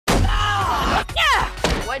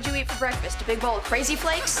what'd you eat for breakfast? A big bowl of Crazy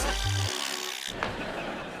Flakes?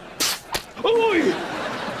 Ooh!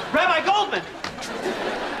 Rabbi Goldman!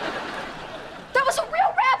 That was a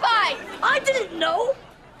real rabbi! I didn't know.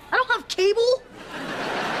 I don't have cable.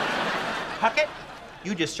 Puckett,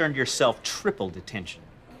 you just earned yourself triple detention.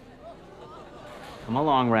 Come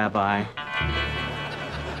along, Rabbi.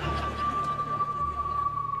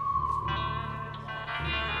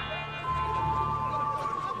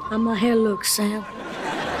 How my hair looks, Sam?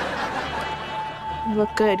 You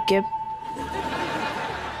look good, Gib.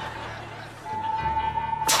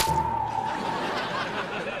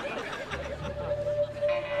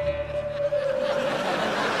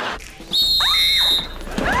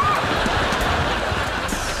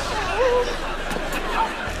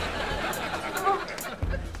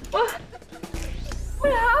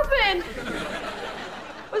 What happened?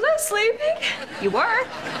 Was I sleeping? You were?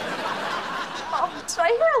 Oh, did I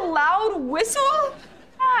hear a loud whistle?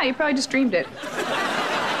 Ah, you probably just dreamed it.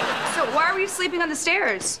 So why were you sleeping on the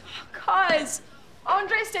stairs? 'Cause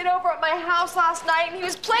Andre stayed over at my house last night and he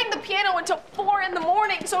was playing the piano until 4 in the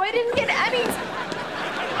morning, so I didn't get any.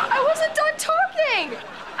 I wasn't done talking.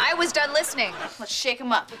 I was done listening. Let's shake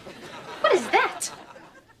him up. What is that?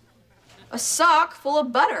 A sock full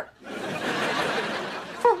of butter.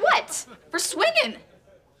 For what? For swinging.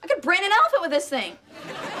 I could brain an elephant with this thing.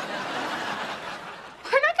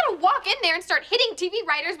 We're not gonna walk in there and start hitting TV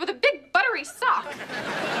writers with a big buttery sock.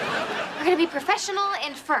 We're gonna be professional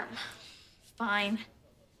and firm. Fine.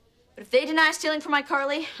 But if they deny stealing from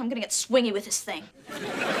iCarly, I'm gonna get swingy with this thing.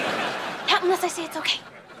 Not unless I say it's okay.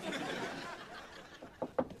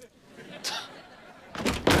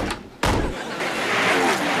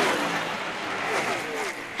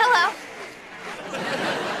 Hello.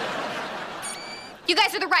 You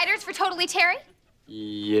guys are the writers for Totally Terry?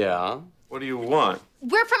 Yeah. What do you want?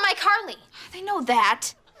 We're from iCarly. They know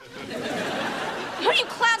that. Who do you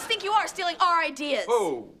clowns think you are, stealing our ideas?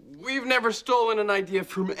 Oh, we've never stolen an idea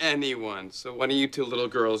from anyone. So why don't you two little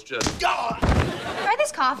girls just... Try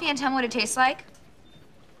this coffee and tell me what it tastes like.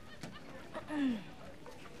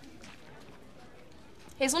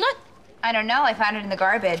 Hazelnut? I don't know. I found it in the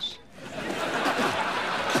garbage.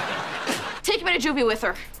 Take me to juvie with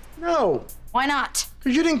her. No, Why not?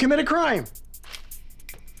 because you didn't commit a crime.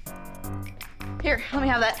 Here, let me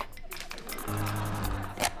have that.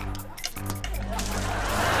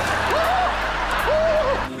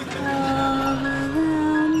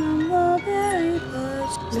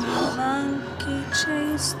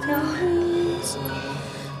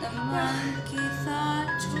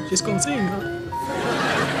 Just gonna sing, huh?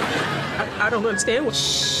 I don't understand what.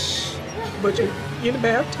 Shh. But you in the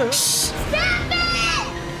bathtub. Stop it!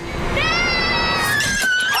 No!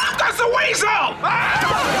 That's a weasel!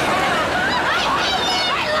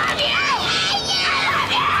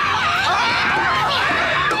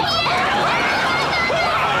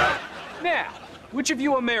 Now, which of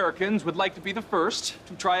you Americans would like to be the first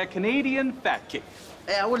to try a Canadian fat cake?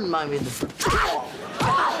 Hey, I wouldn't mind being the first.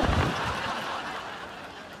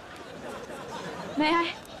 May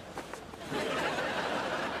I?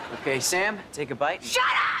 Okay, Sam, take a bite. Shut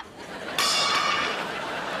up!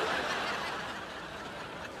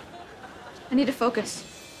 I need to focus.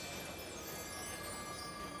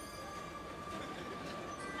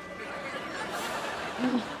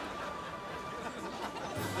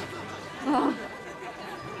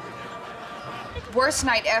 Worst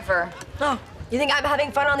night ever. Oh, you think I'm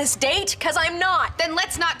having fun on this date? 'Cause I'm not. Then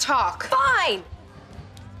let's not talk. Fine.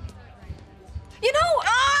 You know,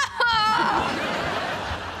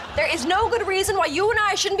 there is no good reason why you and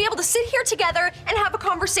I shouldn't be able to sit here together and have a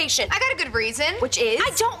conversation. I got a good reason. Which is? I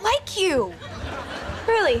don't like you.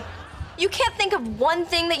 Really? You can't think of one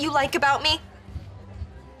thing that you like about me?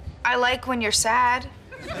 I like when you're sad.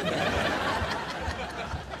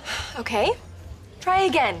 Okay, try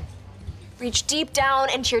again. Reach deep down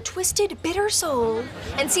into your twisted, bitter soul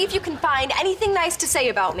and see if you can find anything nice to say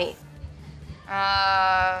about me.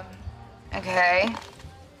 Okay.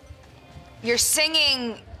 Your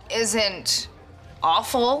singing isn't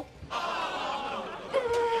awful. My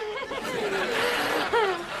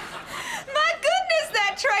goodness,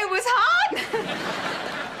 that tray was hot!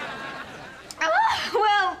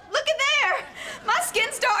 Well, look at there. My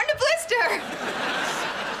skin's starting to blister.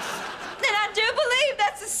 And I do believe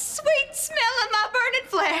that's the sweet smell of my burning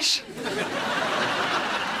flesh.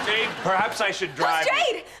 Jade, perhaps I should drive.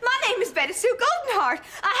 Jade, my name is Betty Sue Goldenheart,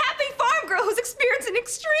 a happy farm girl who's experiencing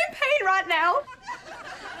extreme pain right now.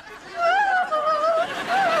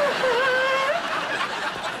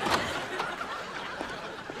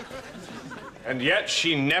 And yet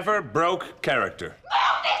she never broke character.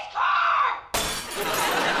 Move this car!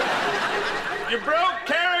 You broke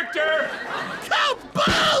character!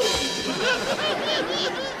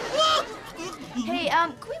 Hey,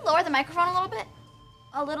 can we lower the microphone a little bit?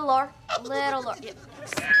 A little lower. A little lower. Yep.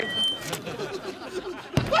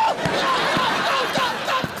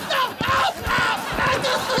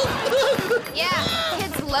 Yeah,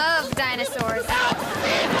 kids love dinosaurs.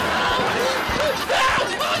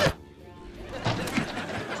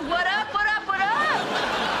 What up, what up, what up?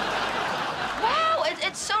 Wow,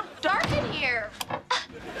 it's so dark in here.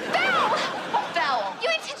 Val! What foul? You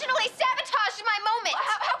intentionally sabotaged my moment.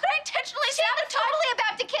 How could I intentionally She was sabotage? totally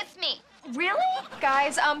about to kiss me. Really?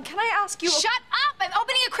 Guys, can I ask you? Shut up! I'm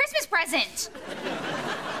opening a Christmas present.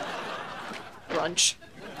 Brunch.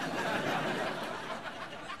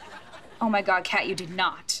 Oh my God, Kat, you did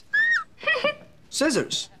not.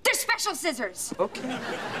 Scissors. They're special scissors. Okay.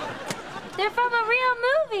 They're from a real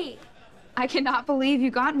movie. I cannot believe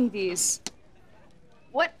you got me these.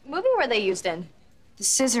 What movie were they used in? The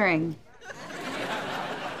scissoring.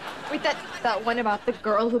 Wait, that one about the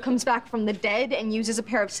girl who comes back from the dead and uses a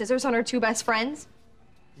pair of scissors on her two best friends?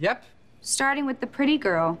 Yep. Starting with the pretty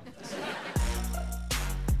girl.